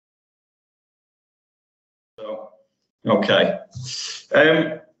So, okay.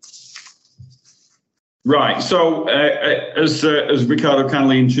 Right, so as Ricardo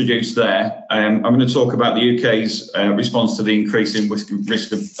kindly introduced there, I'm going to talk about the UK's response to the increasing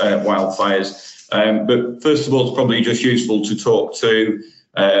risk of wildfires. But first of all, it's probably just useful to talk to,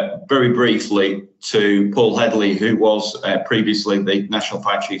 very briefly, to Paul Headley, who was previously the National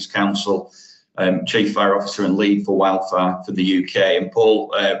Fire Chiefs Council Chief Fire Officer and lead for Wildfire for the UK. And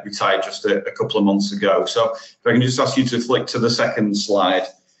Paul retired just a couple of months ago. So if I can just ask you to flick to the second slide.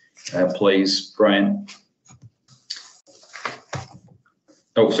 Please, Brian.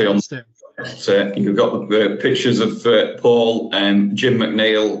 Hopefully on so you've got the pictures of Paul, Jim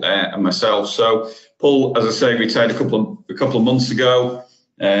McNeil, and myself. So Paul, as I say, retired a couple of months ago.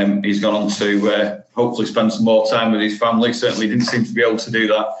 He's gone on to hopefully spend some more time with his family. Certainly didn't seem to be able to do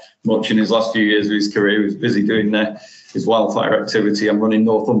that much in his last few years of his career. He was busy doing his wildfire activity and running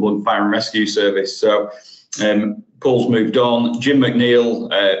Northumberland Fire and Rescue Service. So Paul's moved on. Jim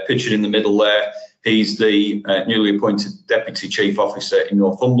McNeil, pictured in the middle there, he's the newly appointed Deputy Chief Officer in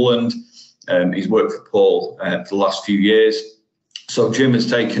Northumberland. He's worked for Paul for the last few years. So Jim has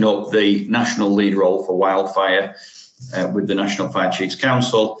taken up the national lead role for wildfire with the National Fire Chiefs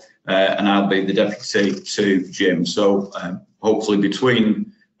Council, and I'll be the deputy to Jim. So hopefully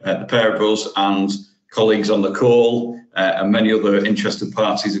between the pair of us and colleagues on the call and many other interested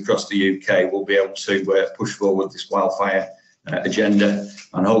parties across the UK, will be able to push forward this wildfire agenda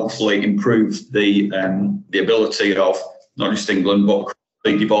and hopefully improve the ability of not just England but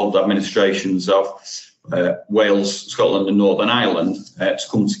the devolved administrations of Wales, Scotland and Northern Ireland to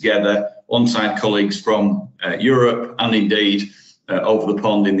come together alongside colleagues from Europe and indeed over the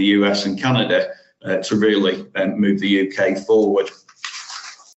pond in the US and Canada to really move the UK forward.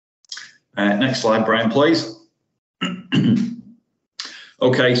 Next slide, Brian, please.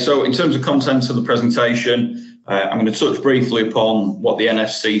 Okay, so in terms of content of the presentation, I'm going to touch briefly upon what the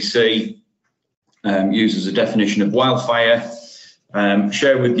NFCC uses as a definition of wildfire,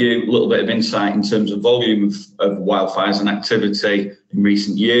 share with you a little bit of insight in terms of volume of wildfires and activity in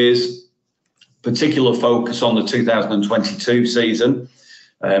recent years, particular focus on the 2022 season,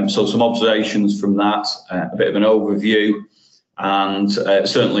 so some observations from that, a bit of an overview, and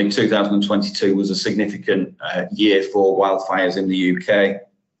certainly 2022 was a significant year for wildfires in the UK.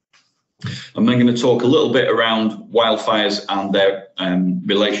 I'm then going to talk a little bit around wildfires and their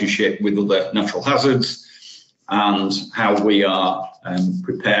relationship with other natural hazards and how we are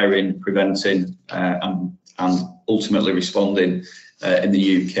preparing, preventing and ultimately responding in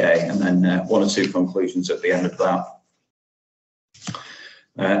the UK, and then one or two conclusions at the end of that.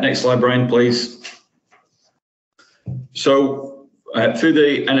 Next slide, Brian, please. So through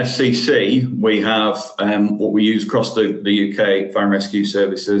the NFCC, we have what we use across the UK Fire and Rescue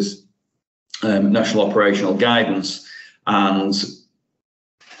Services National Operational Guidance, and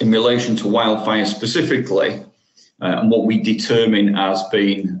in relation to wildfire specifically, and what we determine as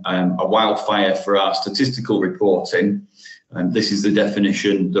being a wildfire for our statistical reporting, and this is the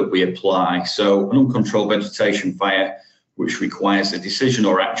definition that we apply. So an uncontrolled vegetation fire which requires a decision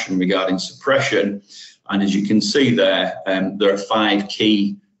or action regarding suppression. And as you can see there, there are 5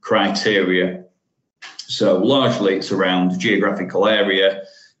 key criteria. So largely it's around geographical area,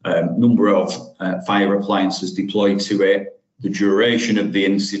 number of fire appliances deployed to it, the duration of the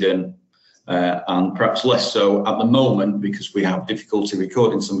incident, and perhaps less so at the moment because we have difficulty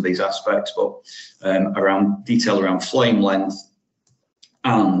recording some of these aspects, but around detail around flame length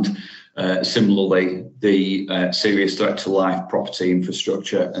and similarly the serious threat to life, property,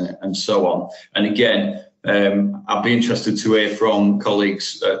 infrastructure and so on. And again, I'd be interested to hear from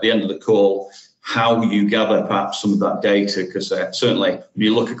colleagues at the end of the call how you gather perhaps some of that data, because certainly when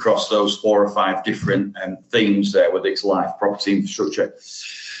you look across those 4 or 5 different themes there, whether it's life, property, infrastructure,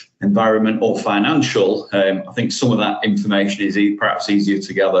 environment or financial, I think some of that information is perhaps easier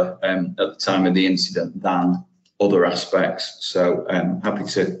to gather at the time of the incident than other aspects. So happy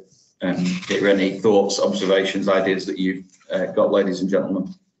to get any thoughts, observations, ideas that you've got, ladies and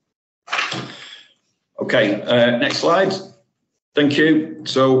gentlemen. Okay, next slide. Thank you.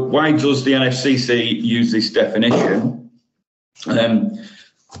 So why does the NFCC use this definition?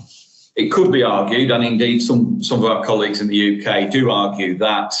 It could be argued, and indeed some of our colleagues in the UK do argue,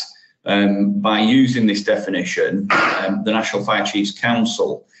 that by using this definition, the National Fire Chiefs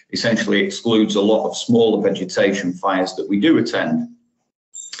Council essentially excludes a lot of smaller vegetation fires that we do attend.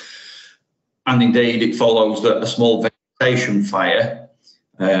 And indeed, it follows that a small vegetation fire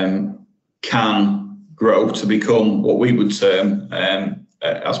can grow to become what we would term,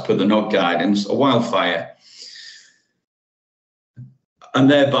 as per the NOG guidance, a wildfire. and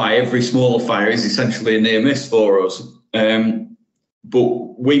thereby every smaller fire is essentially a near miss for us.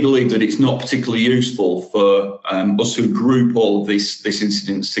 But we believe that it's not particularly useful for us to group all of these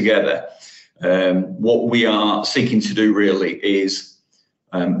incidents together. What we are seeking to do really is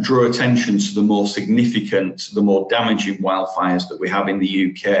draw attention to the more significant, the more damaging wildfires that we have in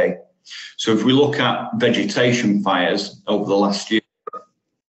the UK. So if we look at vegetation fires over the last year,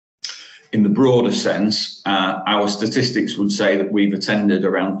 in the broader sense, our statistics would say that we've attended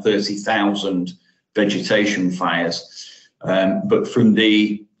around 30,000 vegetation fires. But from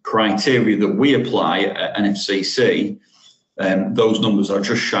the criteria that we apply at NFCC, those numbers are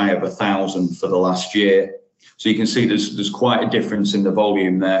just shy of 1,000 for the last year. So you can see there's quite a difference in the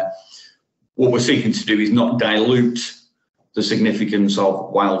volume there. What we're seeking to do is not dilute the significance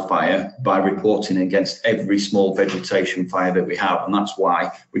of wildfire by reporting against every small vegetation fire that we have, and that's why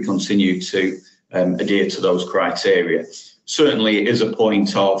we continue to adhere to those criteria. Certainly it is a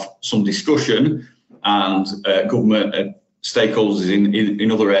point of some discussion, and government stakeholders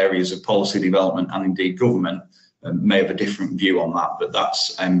in other areas of policy development and indeed government may have a different view on that, but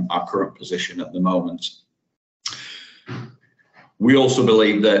that's our current position at the moment. We also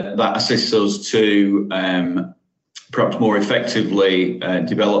believe that that assists us to perhaps more effectively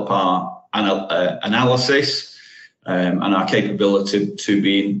develop our analysis and our capability to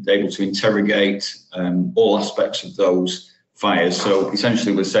be able to interrogate all aspects of those fires. So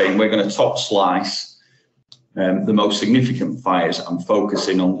essentially we're saying we're going to top slice the most significant fires and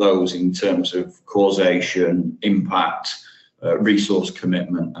focusing on those in terms of causation, impact, resource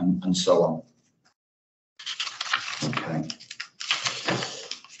commitment and so on. Okay.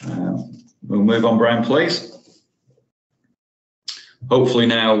 We'll move on, Brian, please. Hopefully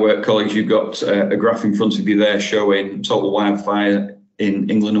now, colleagues, you've got a graph in front of you there showing total wildfire in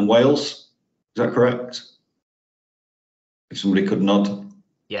England and Wales. Is that correct? If somebody could nod.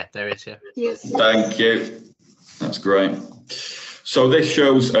 Yeah, there is, yeah. Yes. Thank you. That's great. So this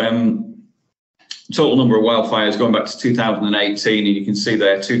shows total number of wildfires going back to 2018, and you can see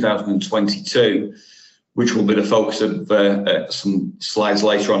there 2022, which will be the focus of some slides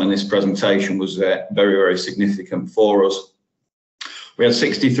later on in this presentation, was very, very significant for us. We had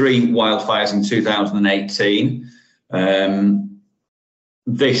 63 wildfires in 2018.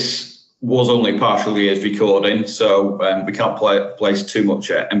 This was only partial year's recording, so we can't place too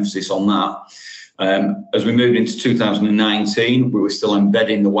much emphasis on that. As we moved into 2019, we were still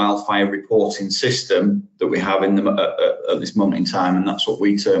embedding the wildfire reporting system that we have in at this moment in time, and that's what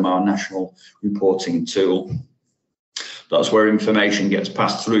we term our national reporting tool. That's where information gets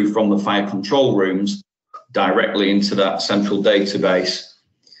passed through from the fire control rooms directly into that central database,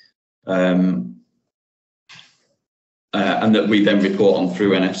 and that we then report on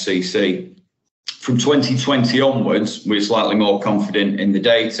through NFCC. From 2020 onwards, we're slightly more confident in the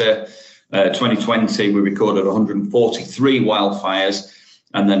data. 2020, we recorded 143 wildfires,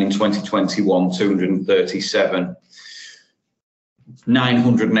 and then in 2021, 237.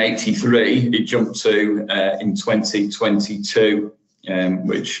 983, it jumped to in 2022,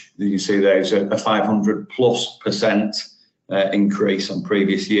 which you see there is a 500+% increase on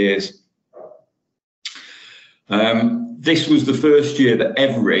previous years. This was the first year that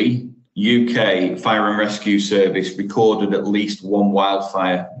every UK fire and rescue service recorded at least one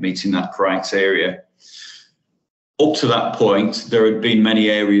wildfire meeting that criteria. Up to that point, there had been many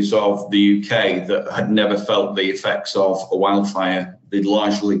areas of the UK that had never felt the effects of a wildfire. They'd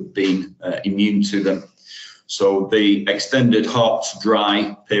largely been immune to them. So the extended hot,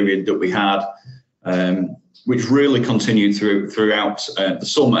 dry period that we had, which really continued throughout the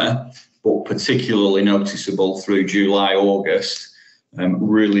summer, but particularly noticeable through July, August,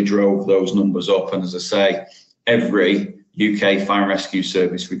 really drove those numbers up. And as I say, every UK fire and rescue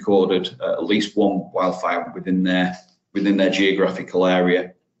service recorded at least one wildfire within their geographical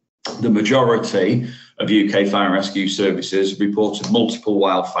area. The majority of UK fire and rescue services reported multiple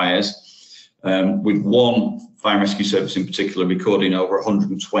wildfires, with one fire and rescue service in particular recording over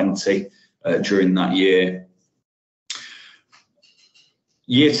 120 during that year.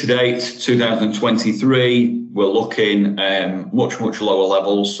 Year to date, 2023, we're looking much lower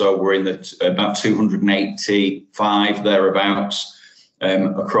levels. So we're in about 285 thereabouts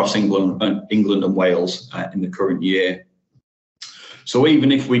across England and Wales in the current year. So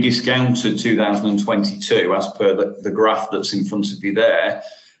even if we discounted 2022, as per the graph that's in front of you there,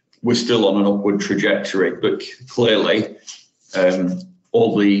 we're still on an upward trajectory. But clearly,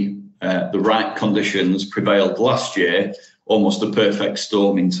 all the right conditions prevailed last year. Almost a perfect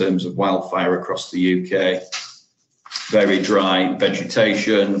storm in terms of wildfire across the UK. Very dry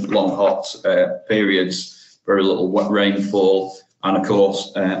vegetation, long hot periods, very little wet rainfall, and of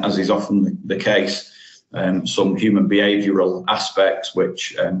course, as is often the case, some human behavioural aspects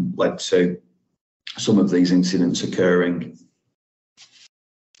which led to some of these incidents occurring.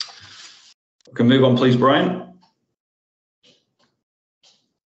 Can move on, please, Brian.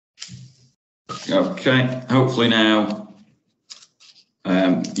 Okay, hopefully now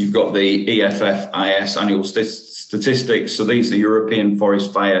you've got the EFFIS annual statistics. So these are European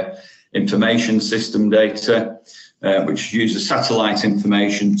Forest Fire Information System data, which uses satellite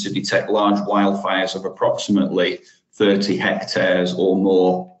information to detect large wildfires of approximately 30 hectares or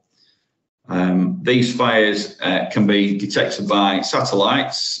more. These fires can be detected by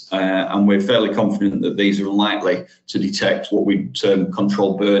satellites, and we're fairly confident that these are unlikely to detect what we term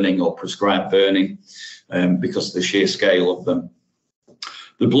controlled burning or prescribed burning because of the sheer scale of them.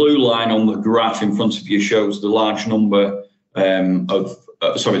 The blue line on the graph in front of you shows the large number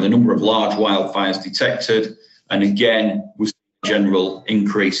the number of large wildfires detected, and again, we see a general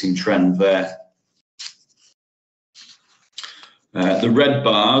increase in trend there. The red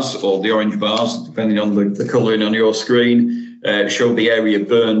bars, or the orange bars, depending on the colouring on your screen, show the area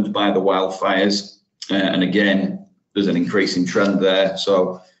burned by the wildfires. And again, there's an increasing trend there.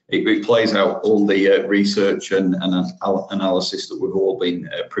 So it plays out all the research and analysis that we've all been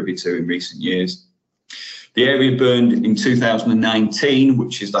privy to in recent years. The area burned in 2019,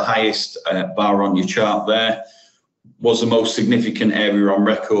 which is the highest bar on your chart there, was the most significant area on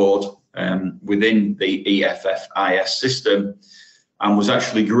record within the EFFIS system, and was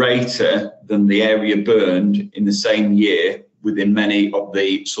actually greater than the area burned in the same year within many of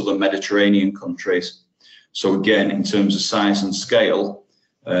the southern Mediterranean countries. So again, in terms of size and scale,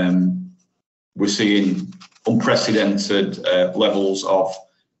 we're seeing unprecedented levels of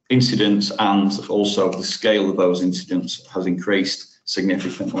incidents, and also the scale of those incidents has increased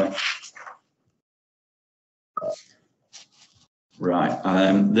significantly. Right,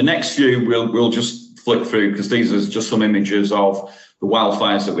 the next few we'll just flick through because these are just some images of the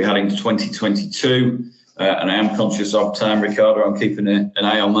wildfires that we had in 2022, and I am conscious of time, Ricardo. I'm keeping an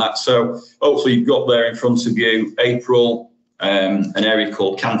eye on that. So hopefully you've got there in front of you April, an area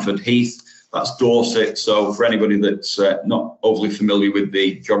called Canford Heath. That's Dorset. So for anybody that's not overly familiar with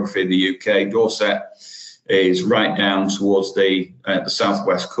the geography of the UK, Dorset is right down towards the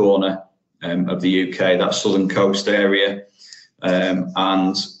southwest corner of the UK, that southern coast area,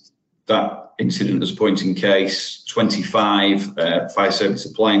 and that incident as pointing case, 25 fire service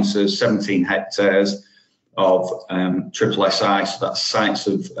appliances, 17 hectares of triple SI, so that's sites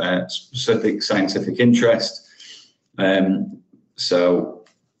of specific scientific interest. So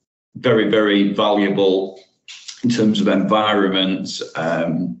very, very valuable in terms of environment,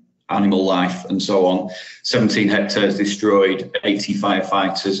 animal life and so on. 17 hectares destroyed, 80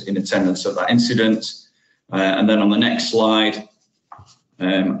 firefighters in attendance at that incident. And then on the next slide,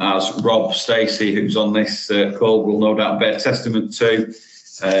 as Rob Stacey, who's on this call, will no doubt bear testament to,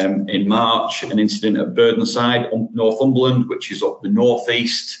 in March, an incident at Burdenside, Northumberland, which is up the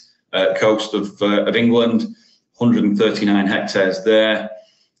northeast coast of England, 139 hectares there,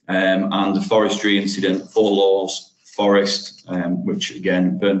 and a forestry incident, Four Laws Forest, which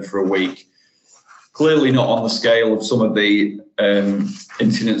again burned for a week. Clearly not on the scale of some of the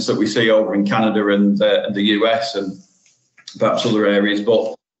incidents that we see over in Canada and the US and perhaps other areas,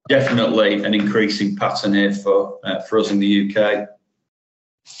 but definitely an increasing pattern here for us in the UK.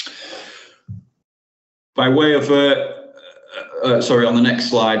 By way of, sorry, on the next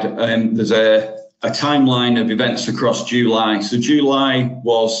slide, there's a timeline of events across July. So July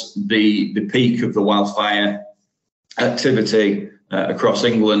was the peak of the wildfire activity across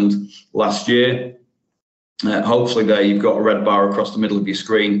England last year. Hopefully there you've got a red bar across the middle of your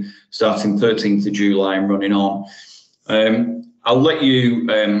screen, starting 13th of July and running on. I'll let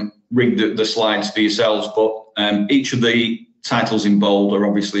you read the slides for yourselves, but each of the titles in bold are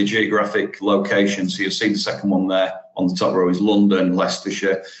obviously a geographic location. So you'll see the second one there on the top row is London,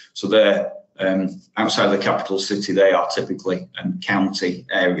 Leicestershire. So they're outside the capital city. They are typically county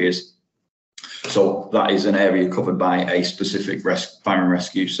areas. So that is an area covered by a specific fire and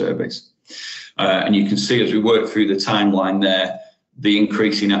rescue service. And you can see as we work through the timeline there, the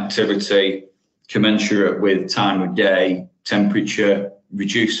increasing activity commensurate with time of day, temperature,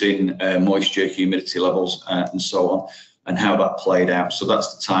 reducing moisture, humidity levels, and so on, and how that played out. So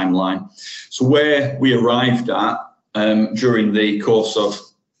that's the timeline. So where we arrived at during the course of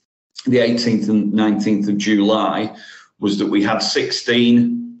the 18th and 19th of July was that we had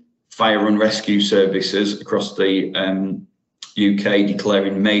 16 fire and rescue services across the UK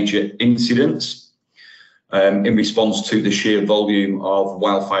declaring major incidents in response to the sheer volume of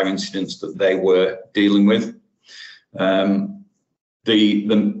wildfire incidents that they were dealing with. the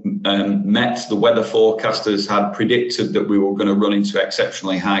weather forecasters had predicted that we were going to run into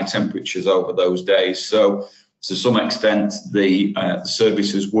exceptionally high temperatures over those days. So to some extent, the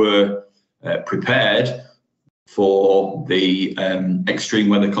services were prepared for the extreme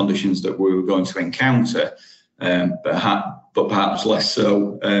weather conditions that we were going to encounter, but perhaps less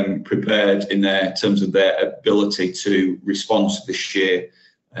so prepared in terms of their ability to respond to the sheer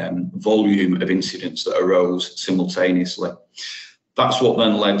volume of incidents that arose simultaneously. That's what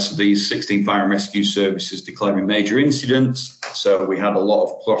then led to these 16 fire and rescue services declaring major incidents. So we had a lot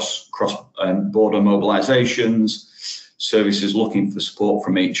of cross-border mobilisations, services looking for support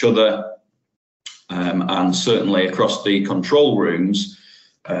from each other, and certainly across the control rooms,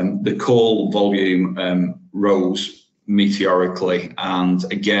 the call volume rose meteorically. And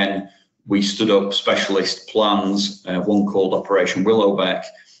again, we stood up specialist plans, one called Operation Willowbeck,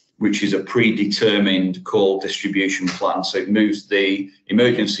 which is a predetermined call distribution plan. So it moves the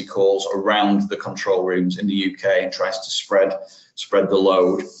emergency calls around the control rooms in the UK and tries to spread the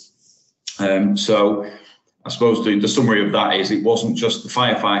load. So I suppose the summary of that is it wasn't just the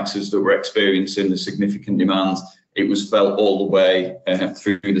firefighters that were experiencing the significant demand, it was felt all the way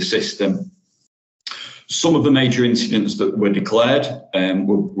through the system. Some of the major incidents that were declared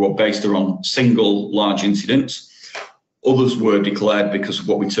were based around single large incidents. Others were declared because of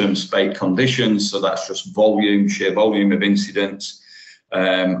what we term spate conditions, so that's just volume, sheer volume of incidents.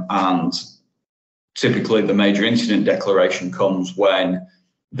 And typically the major incident declaration comes when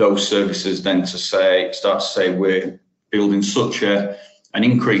those services then start to say we're building such an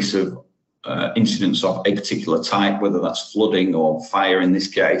increase of incidents of a particular type, whether that's flooding or fire in this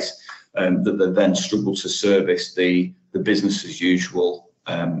case, that they then struggle to service the business as usual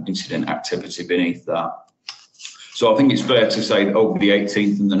incident activity beneath that. So I think it's fair to say that over the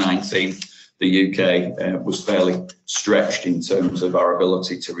 18th and the 19th, the UK was fairly stretched in terms of our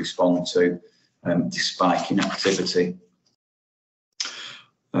ability to respond to this spike in activity.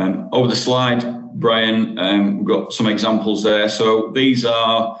 Over the slide, Brian, we've got some examples there. So these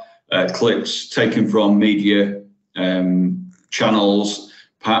are clips taken from media channels,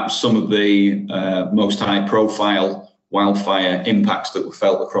 perhaps some of the most high-profile wildfire impacts that were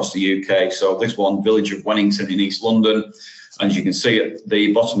felt across the UK. So this one, village of Wennington in East London. As you can see at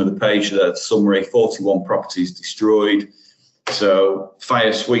the bottom of the page there, the summary, 41 properties destroyed. So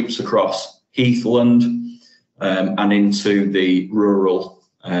fire sweeps across Heathland and into the rural,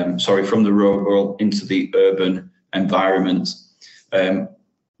 from the rural into the urban environment.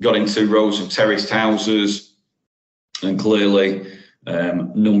 Got into rows of terraced houses, and clearly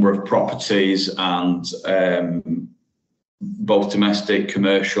number of properties and both domestic,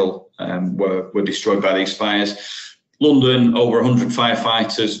 commercial, were destroyed by these fires. London, over 100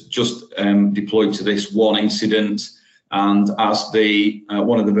 firefighters just deployed to this one incident, and as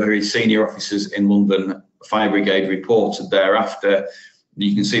one of the very senior officers in London Fire Brigade reported thereafter,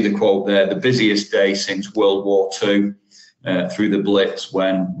 you can see the quote there, the busiest day since World War II, through the Blitz,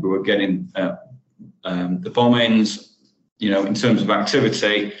 when we were getting the bombings. You know, in terms of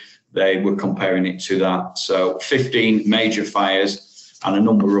activity, they were comparing it to that. So 15 major fires and a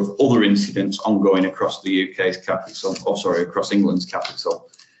number of other incidents ongoing across the UK's capital, across England's capital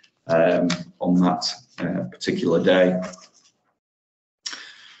on that particular day.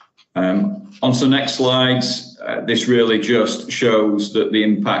 On to the next slides, this really just shows that the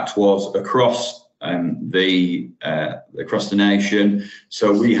impact was across the nation.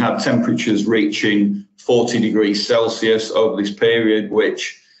 So we had temperatures reaching 40 degrees Celsius over this period,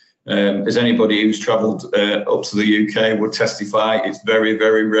 which as anybody who's travelled up to the UK would testify, it's very,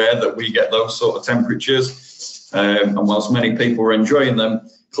 very rare that we get those sort of temperatures. And whilst many people were enjoying them,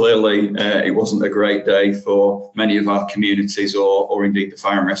 clearly it wasn't a great day for many of our communities or indeed the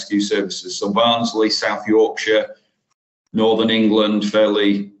fire and rescue services. So Barnsley, South Yorkshire, Northern England,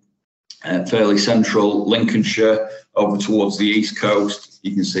 fairly central, Lincolnshire, over towards the East Coast.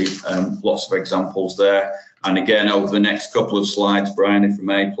 You can see lots of examples there. And again, over the next couple of slides, Brian, if you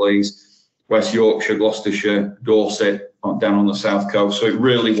may, please, West Yorkshire, Gloucestershire, Dorset, down on the South Coast. So it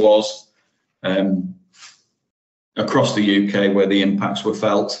really was across the UK where the impacts were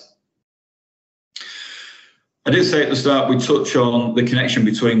felt. I did say at the start we touch on the connection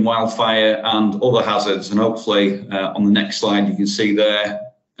between wildfire and other hazards, and hopefully on the next slide you can see there,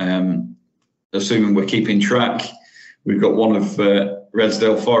 assuming we're keeping track, we've got one of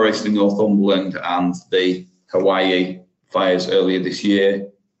Redesdale Forest in Northumberland and the Hawaii fires earlier this year.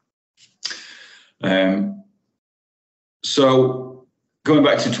 So going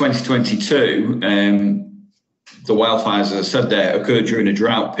back to 2022, the wildfires, as I said there, occurred during a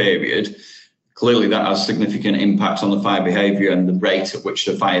drought period. clearly that has significant impact on the fire behaviour and the rate at which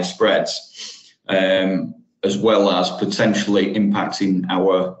the fire spreads, as well as potentially impacting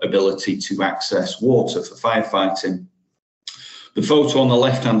our ability to access water for firefighting. The photo on the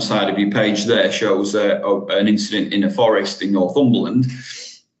left-hand side of your page there shows an incident in a forest in Northumberland.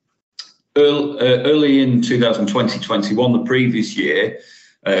 Early in 2020-21, the previous year,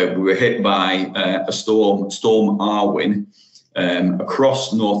 we were hit by a Storm Arwen,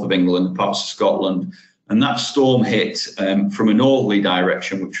 across north of England, parts of Scotland, and that storm hit from a northerly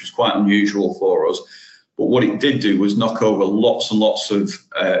direction, which was quite unusual for us. But what it did do was knock over lots and lots of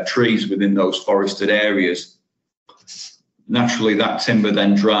trees within those forested areas. Naturally, that timber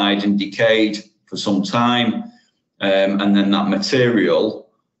then dried and decayed for some time, and then that material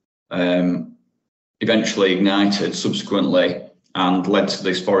eventually ignited subsequently and led to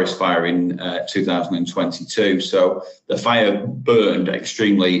this forest fire in 2022. So the fire burned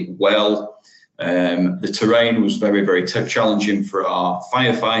extremely well. The terrain was very, very challenging for our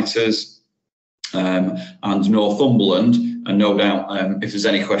firefighters, and Northumberland, and no doubt if there's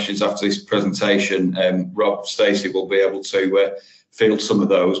any questions after this presentation, Rob Stacey will be able to field some of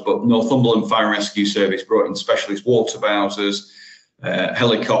those. But Northumberland Fire and Rescue Service brought in specialist water bowsers,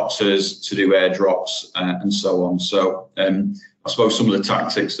 helicopters to do airdrops, and so on. So I suppose some of the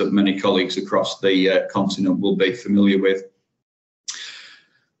tactics that many colleagues across the continent will be familiar with.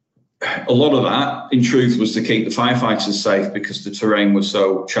 A lot of that, in truth, was to keep the firefighters safe because the terrain was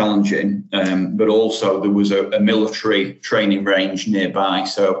so challenging, but also there was a military training range nearby.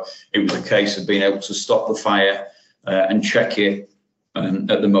 So it was a case of being able to stop the fire and check it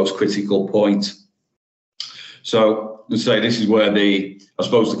at the most critical point. So let's say this is where I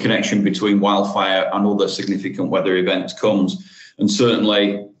suppose the connection between wildfire and other significant weather events comes. And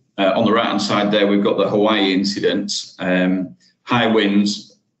certainly on the right-hand side there, we've got the Hawaii incidents. High winds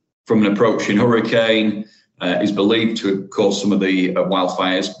from an approaching hurricane is believed to have caused some of the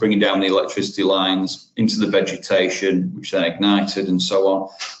wildfires, bringing down the electricity lines into the vegetation, which then ignited and so on.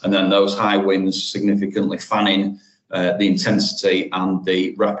 And then those high winds significantly fanning the intensity and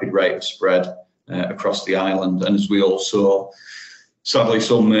the rapid rate of spread across the island. And as we all saw, sadly,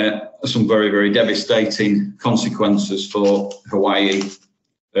 some very, very devastating consequences for Hawaii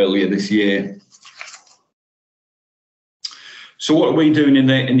earlier this year. So what are we doing in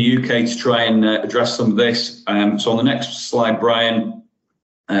the UK to try and address some of this? So on the next slide, Brian,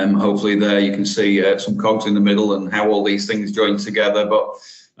 hopefully there you can see some cogs in the middle and how all these things join together. But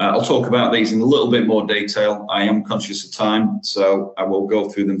I'll talk about these in a little bit more detail. I am conscious of time, so I will go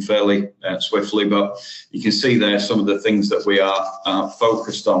through them fairly swiftly, but you can see there some of the things that we are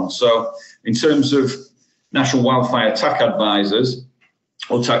focused on. So in terms of National Wildfire Attack Advisors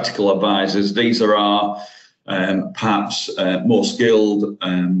or Tactical Advisors, these are our perhaps more skilled,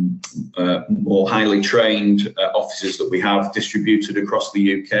 more highly trained officers that we have distributed across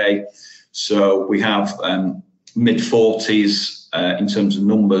the UK. So we have mid-40s in terms of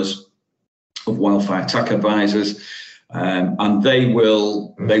numbers of wildfire attack advisors, and they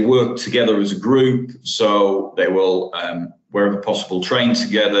work together as a group. So they will, wherever possible, train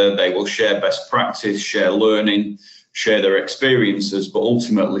together. They will share best practice, share learning, share their experiences, but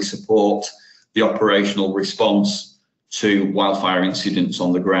ultimately support the operational response to wildfire incidents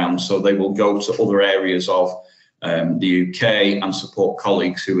on the ground. So they will go to other areas of the UK and support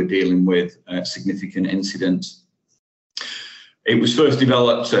colleagues who are dealing with significant incidents. It was first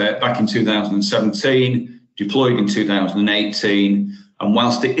developed back in 2017, deployed in 2018, and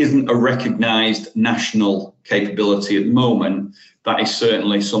whilst it isn't a recognised national capability at the moment, that is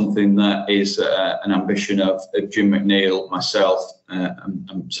certainly something that is an ambition of Jim McNeil, myself,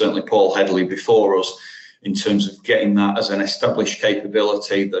 and certainly Paul Headley before us, in terms of getting that as an established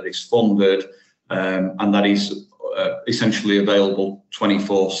capability that is funded and that is essentially available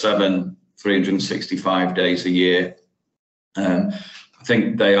 24/7, 365 days a year. I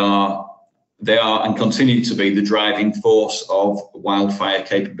think they are and continue to be the driving force of wildfire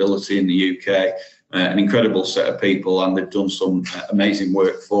capability in the UK. An incredible set of people, and they've done some amazing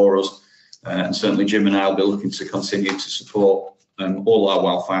work for us. And certainly Jim and I will be looking to continue to support all our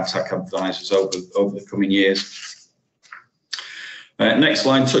wildfire attack advisors over the coming years. Next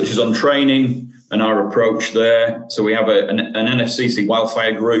slide touches on training and our approach there. So we have an NFCC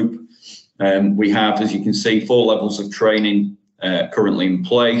wildfire group. We have, as you can see, 4 levels of training currently in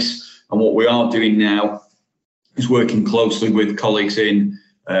place. And what we are doing now is working closely with colleagues in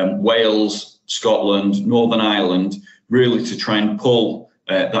Wales, Scotland, Northern Ireland, really to try and pull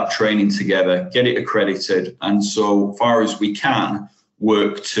that training together, get it accredited, and so far as we can,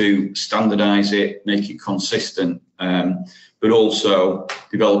 work to standardise it, make it consistent. but also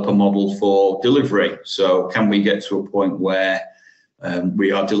develop a model for delivery. So can we get to a point where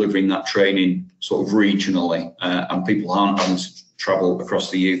we are delivering that training sort of regionally, and people aren't having to travel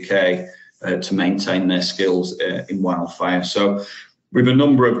across the UK to maintain their skills in wildfire. So we have a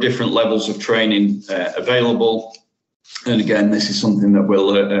number of different levels of training available. And again, this is something that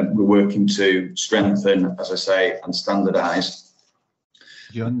we're working to strengthen, as I say, and standardise.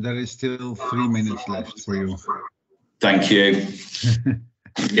 John, there is still 3 minutes left for you. Thank you.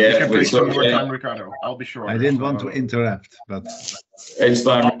 Yeah, some more time, Ricardo. I'll be sure. I didn't want to interrupt, but it's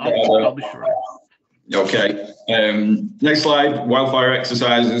fine. I'll be sure. Okay. Next slide. Wildfire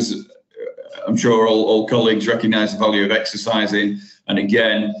exercises. I'm sure all colleagues recognise the value of exercising, and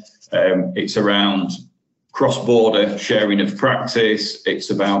again, it's around cross-border sharing of practice. It's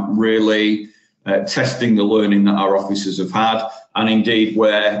about really testing the learning that our officers have had, and indeed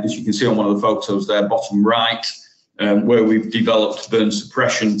where, as you can see on one of the photos there, bottom right, where we've developed burn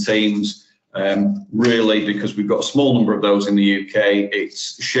suppression teams, really because we've got a small number of those in the UK.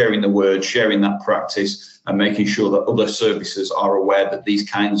 It's sharing the word, sharing that practice, and making sure that other services are aware that these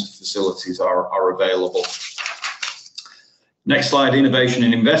kinds of facilities are available. Next slide, innovation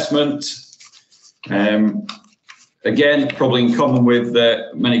and investment. Again, probably in common with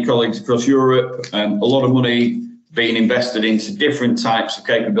many colleagues across Europe, a lot of money being invested into different types of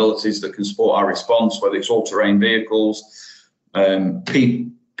capabilities that can support our response, whether it's all-terrain vehicles,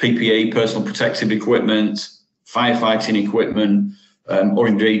 PPE, personal protective equipment, firefighting equipment, or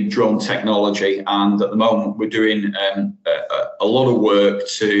indeed drone technology. And at the moment, we're doing a lot of work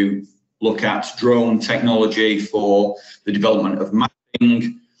to look at drone technology for the development of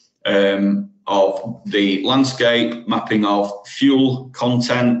mapping of the landscape, mapping of fuel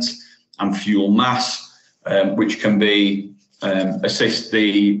content and fuel mass, which can be assist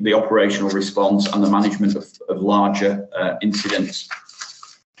the operational response and the management of larger incidents.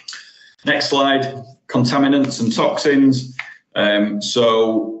 Next slide, contaminants and toxins.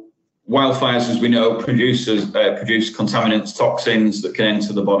 So wildfires, as we know, produce contaminants, toxins that can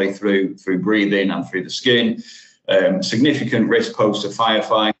enter the body through breathing and through the skin. Significant risk posed to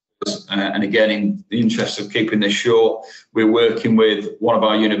firefighters. And again, in the interest of keeping this short, we're working with one of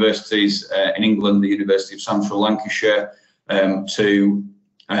our universities in England, the University of Central Lancashire, to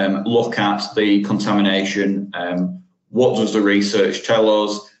look at the contamination. What does the research tell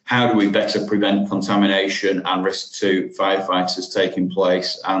us? How do we better prevent contamination and risk to firefighters taking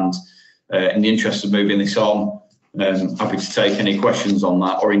place? And in the interest of moving this on, happy to take any questions on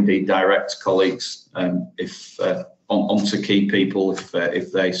that, or indeed direct colleagues onto key people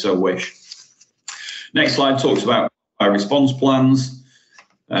if they so wish. Next slide talks about our response plans.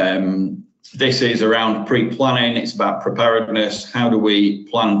 This is around pre-planning. It's about preparedness. How do we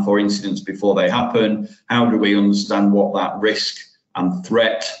plan for incidents before they happen? How do we understand what that risk and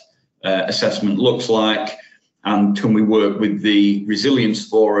threat assessment looks like? And can we work with the resilience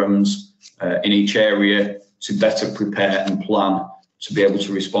forums in each area to better prepare and plan to be able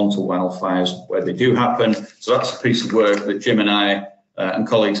to respond to wildfires where they do happen? So that's a piece of work that Jim and I and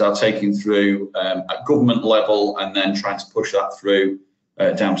colleagues are taking through at government level, and then trying to push that through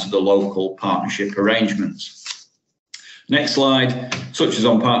down to the local partnership arrangements. Next slide touches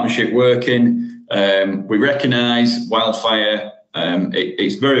on partnership working. We recognise wildfire,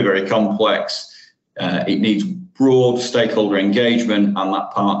 it's very, very complex. It needs broad stakeholder engagement and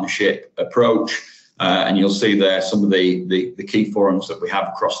that partnership approach. And you'll see there some of the key forums that we have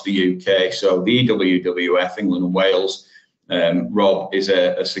across the UK. So the EWWF, England and Wales, Rob is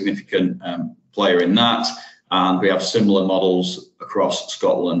a significant player in that. And we have similar models across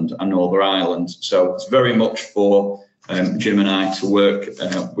Scotland and Northern Ireland. So it's very much for Jim and I to work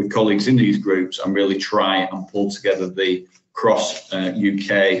with colleagues in these groups and really try and pull together the cross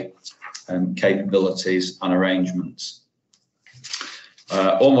UK capabilities and arrangements.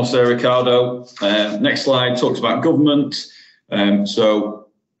 Almost there, Ricardo. Next slide talks about government. So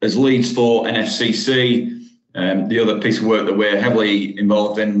as leads for NFCC, the other piece of work that we're heavily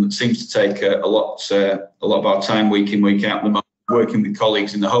involved in that seems to take a lot of our time week in, week out at the moment, working with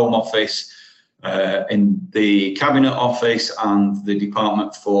colleagues in the Home Office, in the Cabinet Office and the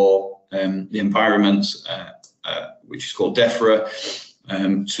Department for the Environment, which is called DEFRA,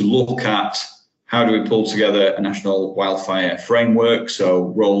 to look at how do we pull together a national wildfire framework, so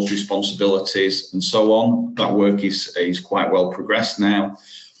roles, responsibilities, and so on. That work is quite well progressed now.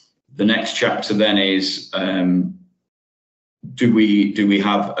 The next chapter then is, do we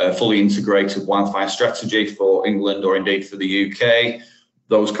have a fully integrated wildfire strategy for England or indeed for the UK?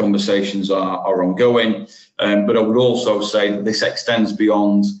 Those conversations are ongoing. But I would also say that this extends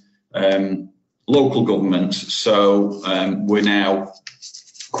beyond local governments. So we're now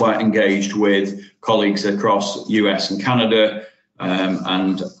quite engaged with colleagues across US and Canada,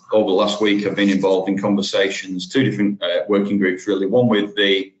 and over the last week I've been involved in conversations, two different working groups really, one with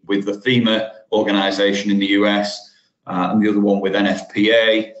the FEMA organisation in the US and the other one with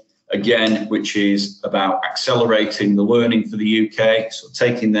NFPA, again, which is about accelerating the learning for the UK, so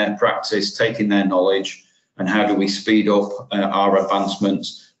taking their practice, taking their knowledge, and how do we speed up our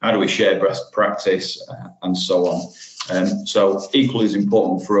advancements, how do we share best practice, and so on. So equally as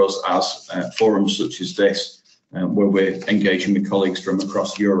important for us as forums such as this, where we're engaging with colleagues from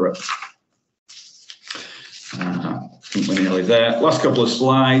across Europe. I think we're nearly there. Last couple of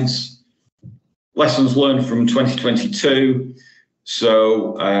slides. Lessons learned from 2022.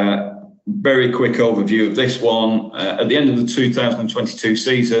 So very quick overview of this one. At the end of the 2022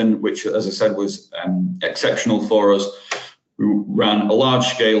 season, which as I said was exceptional for us, we ran a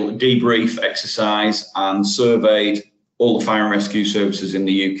large-scale debrief exercise and surveyed all the fire and rescue services in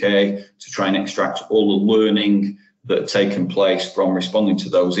the UK to try and extract all the learning that had taken place from responding to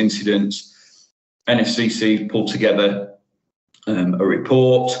those incidents. NFCC pulled together a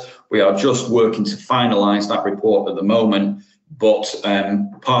report. We are just working to finalise that report at the moment, but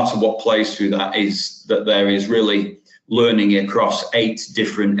part of what plays through that is that there is really learning across 8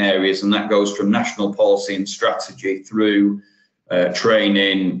 different areas, and that goes from national policy and strategy through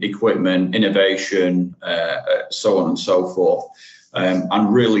training, equipment, innovation, so on and so forth.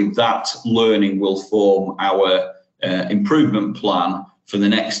 And really that learning will form our improvement plan for the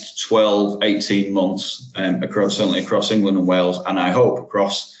next 12, 18 months, certainly across England and Wales, and I hope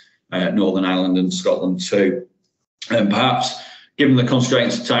across Northern Ireland and Scotland too. And perhaps, given the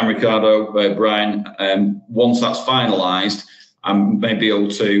constraints of time, Ricardo, Brian, once that's finalised, I may be able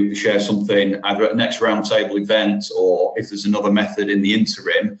to share something either at the next roundtable event, or if there's another method in the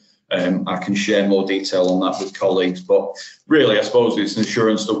interim, I can share more detail on that with colleagues. But really, I suppose it's an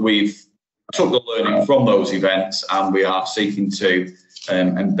assurance that we've took the learning from those events and we are seeking to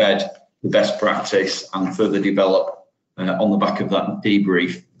embed the best practice and further develop on the back of that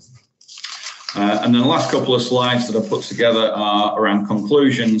debrief. And then the last couple of slides that I put together are around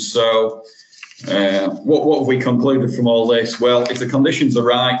conclusions. So what have we concluded from all this? Well, if the conditions are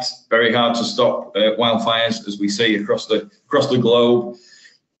right, very hard to stop wildfires as we see across the globe.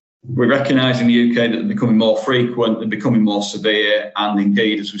 We recognise in the UK that they're becoming more frequent, they're becoming more severe, and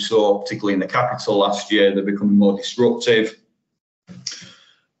indeed, as we saw particularly in the capital last year, they're becoming more disruptive.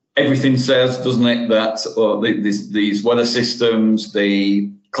 Everything says, doesn't it, that these weather systems, the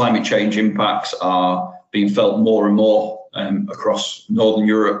climate change impacts are being felt more and more across Northern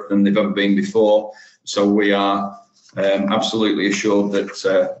Europe than they've ever been before. So we are absolutely assured that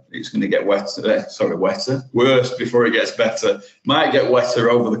it's going to get worse before it gets better. Might get wetter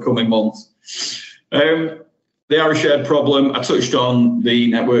over the coming months. They are a shared problem. I touched on the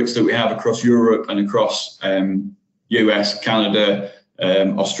networks that we have across Europe and across US, Canada,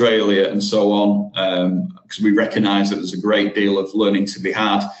 Australia and so on, because we recognise that there's a great deal of learning to be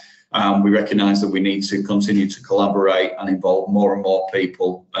had. We recognise that we need to continue to collaborate and involve more and more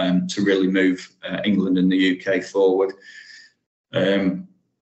people to really move England and the UK forward.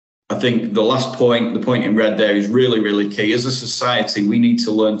 I think the last point, the point in red there, is really, really key. As a society, we need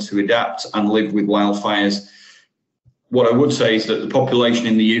to learn to adapt and live with wildfires. What I would say is that the population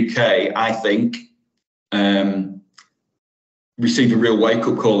in the UK, I think, received a real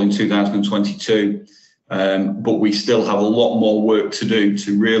wake-up call in 2022. But we still have a lot more work to do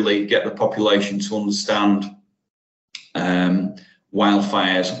to really get the population to understand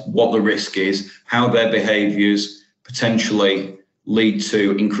wildfires, what the risk is, how their behaviours potentially lead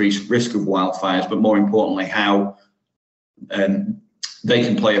to increased risk of wildfires, but more importantly, how they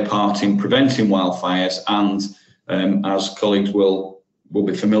can play a part in preventing wildfires, and as colleagues will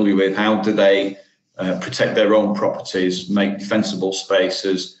be familiar with, how do they protect their own properties, make defensible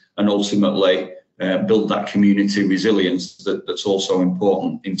spaces, and ultimately build that community resilience that's also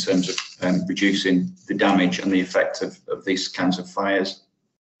important in terms of reducing the damage and the effect of these kinds of fires.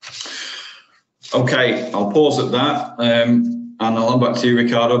 Okay, I'll pause at that and I'll hand back to you,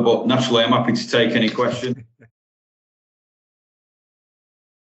 Ricardo, but naturally I'm happy to take any questions.